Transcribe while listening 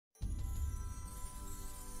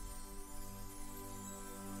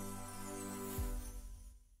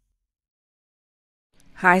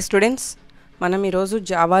Hi students, మనం ఈరోజు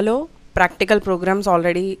జావాలో practical programmes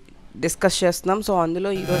already discuss చేస్తున్నాం. సో అందులో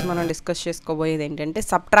ఈరోజు మనం డిస్కస్ చేసుకోబోయేది ఏంటంటే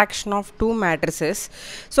subtraction of two matrices.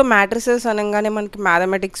 So matrices అనగానే మనకి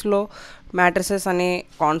మ్యాథమెటిక్స్లో మ్యాట్రిసెస్ అనే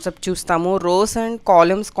కాన్సెప్ట్ చూస్తాము. రోస్ అండ్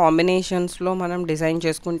కాలమ్స్ కాంబినేషన్స్లో మనం డిజైన్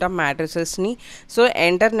చేసుకుంటాం మ్యాట్రిసెస్ని. So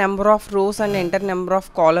enter number of rows and enter number of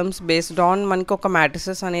columns based on మనకి ఒక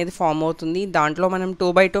మ్యాట్రిసెస్ అనేది ఫామ్ అవుతుంది. దాంట్లో మనం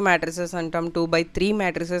 2x2 మ్యాట్రిసెస్ అంటాం, 2x3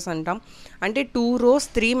 మ్యాట్రిసెస్ అంటాం. అంటే 2 rows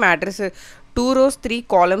 3 మ్యాట్రిసెస్, 2 rows 3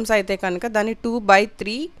 కాలమ్స్ అయితే కనుక దాన్ని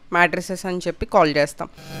 2x3 మ్యాట్రిసెస్ అని చెప్పి కాల్ చేస్తాం.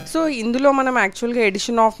 సో ఇందులో మనం యాక్చువల్గా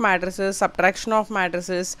edition of matrices, subtraction of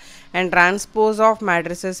matrices and transpose of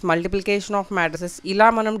matrices, multiplication of matrices, ఇలా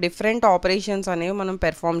మనం డిఫరెంట్ ఆపరేషన్స్ అనేవి మనం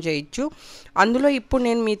పెర్ఫామ్ చేయొచ్చు. అందులో ఇప్పుడు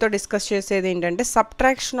నేను మీతో డిస్కస్ చేసేది ఏంటంటే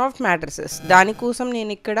సబ్ట్రాక్షన్ ఆఫ్ మ్యాట్రిసెస్. దానికోసం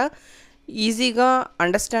నేను ఇక్కడ ఈజీగా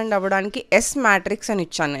అండర్స్టాండ్ అవ్వడానికి ఎస్ మ్యాట్రిక్స్ అని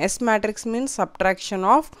ఇచ్చాను. Yes matrix means subtraction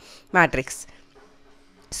of matrix.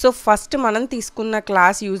 So first మనం తీసుకున్న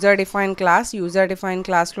క్లాస్ యూజర్ డిఫైన్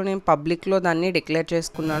క్లాస్లో నేను పబ్లిక్లో దాన్ని డిక్లేర్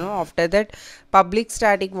చేసుకున్నాను. After that public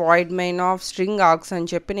static void main of string args అని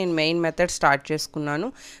చెప్పి నేను మెయిన్ మెథడ్ స్టార్ట్ చేసుకున్నాను.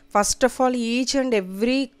 First of all each and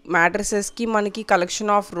every మ్యాట్రిసెస్కి మనకి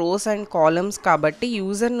collection of rows and columns కాబట్టి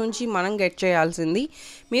యూజర్ నుంచి మనం గెట్ చేయాల్సింది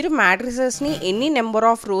మీరు మ్యాట్రిసెస్ని ఎన్ని number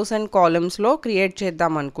of rows and కాలమ్స్లో create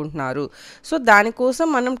చేద్దాం అనుకుంటున్నారు. సో దానికోసం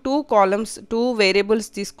మనం 2 వేరియబుల్స్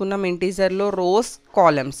తీసుకున్నాం ఇంటీజర్లో, రోస్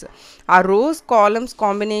కాలమ్స్. ఆ రోస్ కాలమ్స్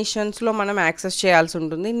కాంబినేషన్స్లో మనం యాక్సెస్ చేయాల్సి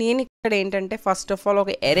ఉంటుంది. నేను ఇక్కడ ఏంటంటే ఫస్ట్ ఆఫ్ ఆల్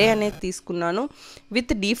ఒక ఎరే అనేది తీసుకున్నాను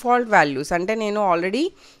విత్ డిఫాల్ట్ వాల్యూస్. అంటే నేను ఆల్రెడీ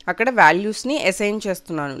అక్కడ వాల్యూస్ని అసైన్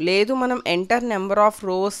చేస్తున్నాను. లేదు మనం ఎంటర్ నెంబర్ ఆఫ్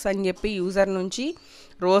రోస్ అని చెప్పి యూజర్ నుంచి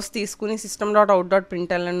రోస్ తీసుకుని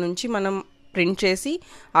system.out.println నుంచి మనం ప్రింట్ చేసి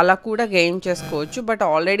అలా కూడా గెయిన్ చేసుకోవచ్చు. బట్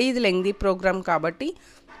ఆల్రెడీ ఇది లెంగ్దీ ప్రోగ్రామ్ కాబట్టి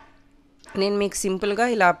నేను మీకు సింపుల్గా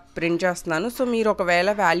ఇలా ప్రింట్ చేస్తున్నాను. సో మీరు ఒకవేళ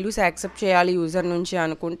వాల్యూస్ యాక్సెప్ట్ చేయాలి యూజర్ నుంచి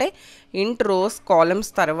అనుకుంటే ఇంట్ రోస్ కాలమ్స్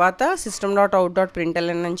తర్వాత system.out.println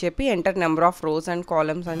అని చెప్పి enter number of rows and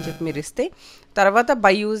columns అని చెప్పి మీరు ఇస్తే తర్వాత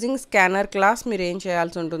బై యూజింగ్ స్కానర్ క్లాస్ మీరు ఏం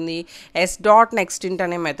చేయాల్సి ఉంటుంది, s.nextInt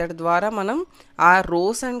అనే మెథడ్ ద్వారా మనం ఆ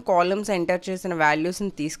రోస్ అండ్ కాలమ్స్ ఎంటర్ చేసిన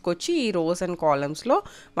వాల్యూస్ని తీసుకొచ్చి ఈ రోస్ అండ్ కాలమ్స్లో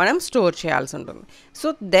మనం స్టోర్ చేయాల్సి ఉంటుంది. సో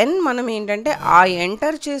దెన్ మనం ఏంటంటే ఆ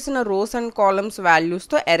ఎంటర్ చేసిన రోస్ అండ్ కాలమ్స్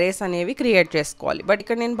వాల్యూస్తో ఎరేస్ అనేవి క్రియేట్ చేసుకోవాలి. బట్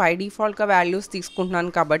ఇక్కడ నేను బై డిఫాల్ట్గా వాల్యూస్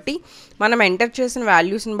తీసుకుంటున్నాను కాబట్టి మనం ఎంటర్ చేసిన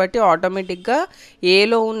వాల్యూస్ని బట్టి ఆటోమేటిక్గా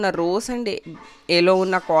ఏలో ఉన్న రోస్ అండ్ ఏలో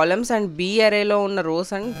ఉన్న కాలమ్స్ అండ్ బి అరేలో ఉన్న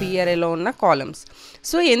రోస్ అండ్ బి అరేలో ఉన్న కాలమ్స్.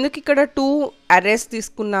 సో ఎందుకు ఇక్కడ 2 అరేస్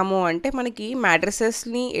తీసుకున్నాము అంటే మనకి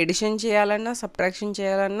మ్యాట్రిసెస్ని ఎడిషన్ చేయాలన్నా సబ్ట్రాక్షన్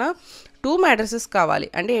చేయాలన్నా 2 మ్యాట్రిసెస్ కావాలి.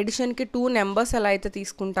 అంటే ఎడిషన్కి 2 నెంబర్స్ ఎలా అయితే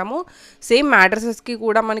తీసుకుంటామో సేమ్ మ్యాట్రిసెస్కి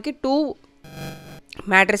కూడా మనకి 2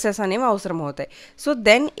 మ్యాట్రిసెస్ అనేవి అవసరం అవుతాయి. సో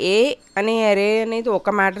దెన్ ఏ అనే అరే అనేది ఒక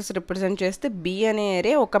మ్యాట్రిక్స్ రిప్రజెంట్ చేస్తే బి అనే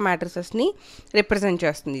అరే ఒక మ్యాట్రిసెస్ని రిప్రజెంట్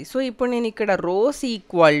చేస్తుంది. సో ఇప్పుడు నేను ఇక్కడ rose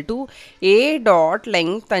equal to A dot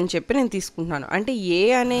length అని చెప్పి నేను తీసుకుంటున్నాను. అంటే ఏ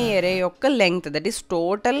అనే అరే యొక్క length, that is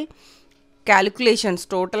total calculations,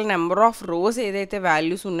 total number of rose ఏదైతే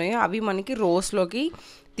వాల్యూస్ ఉన్నాయో అవి మనకి రోస్లోకి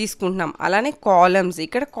తీసుకుంటున్నాం. అలానే కాలమ్స్,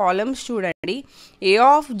 ఇక్కడ కాలమ్స్ చూడండి, ఏ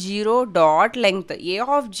of 0 dot length. A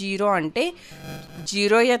of 0 అంటే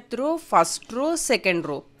 0th రో, first row, second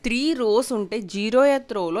row, 3 rows ఉంటే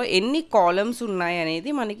 0th రోలో ఎన్ని కాలమ్స్ ఉన్నాయి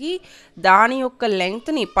అనేది మనకి దాని యొక్క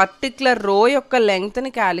లెంగ్త్ని, పర్టికులర్ రో యొక్క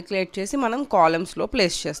లెంగ్త్ని క్యాలిక్యులేట్ చేసి మనం కాలమ్స్లో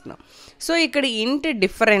ప్లేస్ చేస్తున్నాం. సో ఇక్కడ ఇంట్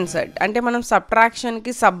డిఫరెన్స్ అంటే మనం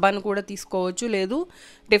సబ్ట్రాక్షన్కి సబ్ అని కూడా తీసుకోవచ్చు, లేదు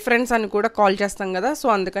డిఫరెన్స్ అని కూడా కాల్ చేస్తాం కదా. సో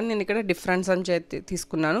అందుకని నేను ఇక్కడ డిఫరెన్స్ అని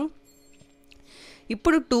తీసుకున్నాను.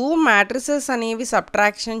 ఇప్పుడు 2 మ్యాట్రిసెస్ అనేవి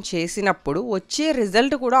సబ్ట్రాక్షన్ చేసినప్పుడు వచ్చే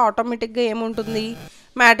రిజల్ట్ కూడా ఆటోమేటిక్గా ఏముంటుంది,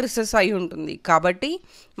 మ్యాట్రిసెస్ అయి ఉంటుంది. కాబట్టి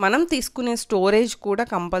మనం తీసుకునే స్టోరేజ్ కూడా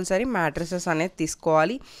కంపల్సరీ మ్యాట్రిసెస్ అనేది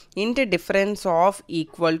తీసుకోవాలి. ఇంట్ difference of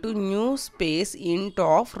equal to new space ఇంట్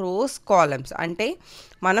ఆఫ్ రోస్ కాలమ్స్. అంటే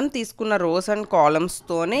మనం తీసుకున్న రోస్ అండ్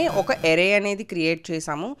కాలమ్స్తోనే ఒక ఎరే అనేది క్రియేట్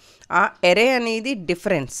చేసాము. ఆ ఎరే అనేది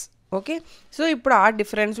డిఫరెన్స్. ఓకే, సో ఇప్పుడు ఆ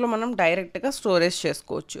డిఫరెన్స్లో మనం డైరెక్ట్గా స్టోరేజ్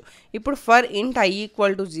చేసుకోవచ్చు. ఇప్పుడు ఫర్ ఇంట్ i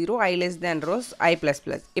equal to 0, i less than rose, i++.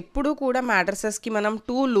 ఎప్పుడు కూడా మ్యాట్రిసెస్కి మనం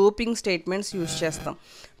 2 లూపింగ్ స్టేట్మెంట్స్ యూజ్ చేస్తాం.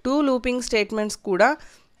 2 లూపింగ్ స్టేట్మెంట్స్ కూడా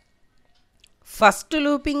ఫస్ట్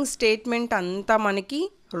లూపింగ్ స్టేట్మెంట్ అంతా మనకి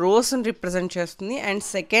రోస్ని రిప్రజెంట్ చేస్తుంది అండ్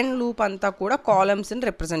సెకండ్ లూప్ అంతా కూడా కాలమ్స్ని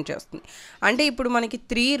రిప్రజెంట్ చేస్తుంది. అంటే ఇప్పుడు మనకి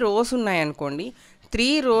 3 rows ఉన్నాయనుకోండి,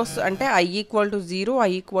 3 rows అంటే i equal to 0,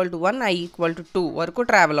 i equal to 1, i equal to 2 వరకు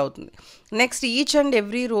ట్రావెల్ అవుతుంది. నెక్స్ట్ ఈచ్ అండ్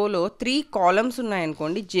ఎవ్రీ రోలో 3 కాలమ్స్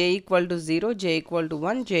ఉన్నాయనుకోండి, j equal to 0, j equal to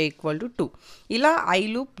 1, j equal to 2, ఇలా i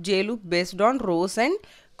loop, j loop based on rows and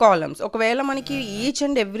columns. ఒకవేళ మనకి each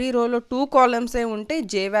and every రోలో 2 కాలమ్సే ఉంటే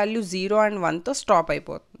j value 0 and 1తో stop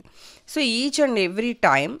అయిపోతుంది. So each and every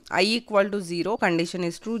time I equal to 0 condition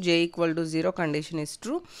is true, j equal to 0 condition is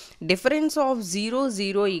true, difference of 0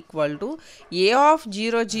 0 equal to a of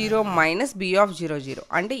 0 0 minus b of 0 0.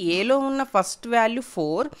 అంటే ఏలో ఉన్న first value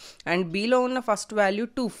 4 and బీలో ఉన్న first value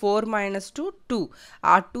 2, 4 minus 2 2.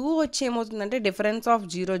 ఆ 2 వచ్చి ఏమవుతుందంటే difference of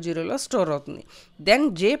 0 0లో store అవుతుంది. Then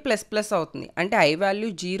j plus plus అవుతుంది, అంటే i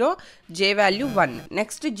value 0, j value 1.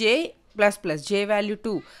 Next j plus plus, j value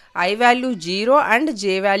 2, I value 0 and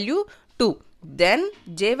j value 2. Then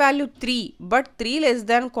j value 3, but 3 less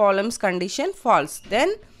than columns condition false. Then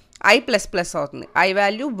I plus plus అవుతుంది, I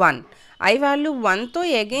value 1. I value 1 తో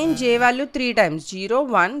again j value 3 times, 0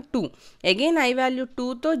 1 2. Again I value 2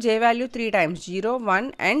 తో j value 3 times, 0 1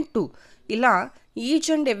 and 2. ఇలా each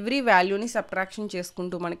and every వాల్యూని subtraction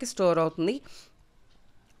చేసుకుంటూ మనకి store అవుతుంది.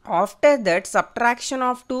 After that subtraction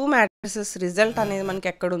of 2 matrices result అనేది మనకి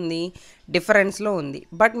ఎక్కడుంది, డిఫరెన్స్లో ఉంది.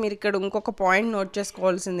 బట్ మీరు ఇక్కడ ఇంకొక పాయింట్ నోట్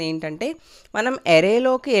చేసుకోవాల్సింది ఏంటంటే, మనం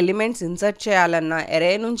ఎరేలోకి ఎలిమెంట్స్ ఇన్సర్ట్ చేయాలన్నా,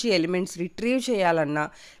 ఎరే నుంచి ఎలిమెంట్స్ రిట్రీవ్ చేయాలన్నా,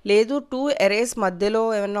 లేదు 2 ఎరేస్ మధ్యలో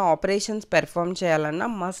ఏమైనా ఆపరేషన్స్ పెర్ఫామ్ చేయాలన్నా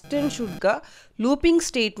must and షుడ్గా looping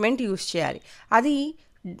statement use చేయాలి. అది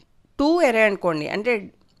 2 ఎరే అనుకోండి, అంటే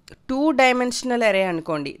 2 డైమెన్షనల్ అరే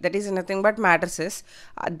అనుకోండి, that is nothing but matrices,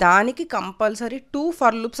 దానికి కంపల్సరీ 2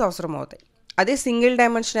 ఫర్ లూప్స్ అవసరం అవుతాయి. అదే సింగిల్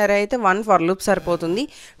డైమెన్షన్ అరే అయితే 1 ఫర్ లూప్ సరిపోతుంది.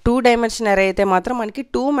 2 డైమెన్షన్ అరే అయితే మాత్రం మనకి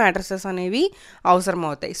 2 మ్యాట్రిసెస్ అనేవి అవసరం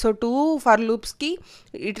అవుతాయి. So 2 for లూప్స్కి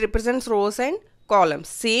it represents rows and columns.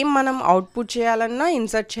 Same మనం అవుట్పుట్ చేయాలన్నా,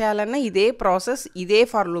 ఇన్సర్ట్ చేయాలన్నా ఇదే ప్రాసెస్, ఇదే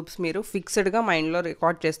ఫర్ లూప్స్ మీరు ఫిక్స్డ్గా మైండ్లో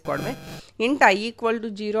రికార్డ్ చేసుకోవడమే. ఇంట్ i equal to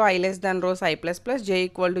 0, i less than rose i plus plus, j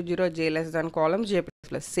equal to 0, j less than columns j plus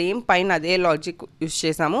plus. Same పైన అదే లాజిక్ యూస్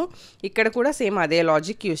చేసాము, ఇక్కడ కూడా సేమ్ అదే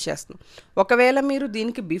లాజిక్ యూస్ చేస్తాం. ఒకవేళ మీరు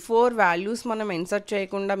దీనికి బిఫోర్ వాల్యూస్ మనం ఇన్సర్ట్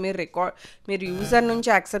చేయకుండా మీరు యూజర్ నుంచి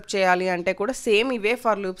యాక్సెప్ట్ చేయాలి అంటే కూడా సేమ్ ఇవే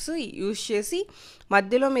ఫర్ లూప్స్ యూస్ చేసి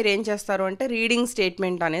మధ్యలో మీరు ఏం చేస్తారు అంటే రీడింగ్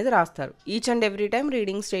స్టేట్మెంట్ అనేది రాస్తారు. Each and every time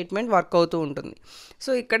reading statement work అవుతూ ఉంటుంది. సో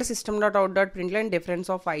ఇక్కడ system dot out dot print line difference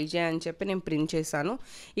of ij అని చెప్పి నేను ప్రింట్ చేశాను.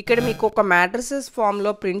 ఇక్కడ మీకు ఒక మ్యాట్రిసెస్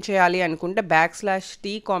ఫామ్లో ప్రింట్ చేయాలి అనుకుంటే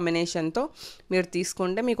 \t కాంబినేషన్తో మీరు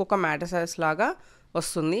తీసుకుంటే మీకు ఒక మ్యాట్రిసెస్ లాగా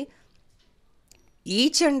వస్తుంది.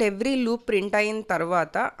 Each and every loop print అయిన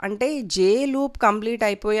తర్వాత, అంటే జే లూప్ కంప్లీట్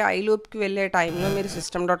అయిపోయి ఐ లూప్కి వెళ్ళే టైంలో మీరు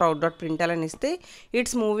system dot out dot print అని ఇస్తే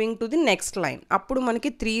it's moving to the next line. అప్పుడు మనకి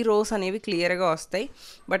 3 రోస్ అనేవి క్లియర్గా వస్తాయి.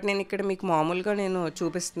 బట్ నేను ఇక్కడ మీకు మామూలుగా నేను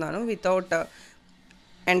చూపిస్తున్నాను without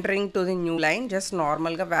entering to the new line, just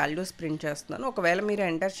నార్మల్గా వాల్యూస్ ప్రింట్ చేస్తున్నాను. ఒకవేళ మీరు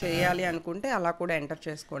ఎంటర్ చేయాలి అనుకుంటే అలా కూడా ఎంటర్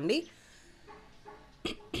చేసుకోండి.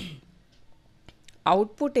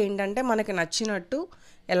 అవుట్పుట్ ఏంటంటే మనకి నచ్చినట్టు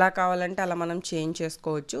ఎలా కావాలంటే అలా మనం చేంజ్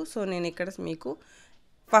చేసుకోవచ్చు. సో నేను ఇక్కడ మీకు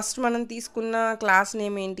ఫస్ట్ మనం తీసుకున్న క్లాస్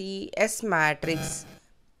నేమ్ ఏంటి, yes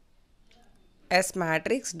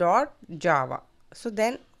matrix dot Java. So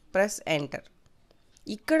then press enter.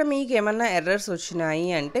 ఇక్కడ మీకు ఏమన్నా ఎర్రర్స్ వచ్చినాయి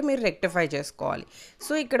అంటే మీరు రెక్టిఫై చేసుకోవాలి.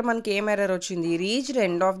 సో ఇక్కడ మనకి ఏం ఎర్రర్ వచ్చింది, reached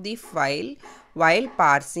end of the file while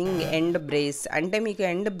parsing end brace. అంటే మీకు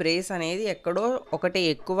ఎండ్ బ్రేస్ అనేది ఎక్కడో ఒకటి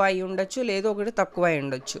ఎక్కువ అయి ఉండొచ్చు, లేదు ఒకటి తక్కువ అయి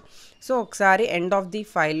ఉండొచ్చు. సో ఒకసారి ఎండ్ ఆఫ్ ది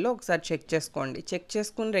ఫైల్లో ఒకసారి చెక్ చేసుకోండి. చెక్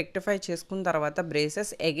చేసుకుని రెక్టిఫై చేసుకున్న తర్వాత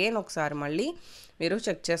బ్రేసెస్ అగైన్ ఒకసారి మళ్ళీ మీరు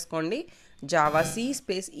చెక్ చేసుకోండి. Java C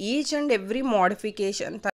space each and every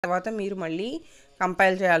modification తర్వాత మీరు మళ్ళీ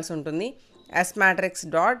కంపైల్ చేయాల్సి ఉంటుంది.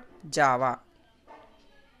 smatrix.java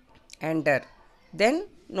enter. Then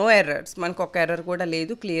no errors, మనకు ఒక ఎర్రర్ కూడా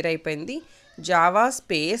లేదు, క్లియర్ అయిపోయింది. జావా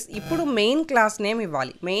స్పేస్ ఇప్పుడు మెయిన్ క్లాస్ నేమ్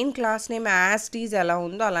ఇవ్వాలి. Main class name as tease ఎలా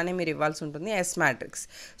ఉందో అలానే మీరు ఇవ్వాల్సి ఉంటుంది, ఎస్ మ్యాట్రిక్స్.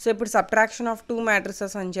 సో ఇప్పుడు సబ్ట్రాక్షన్ ఆఫ్ 2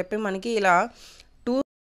 మ్యాట్రిసెస్ అని చెప్పి మనకి ఇలా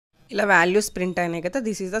వాల్యూస్ ప్రింట్ అయినాయి కదా,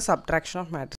 this is the subtraction of matrix.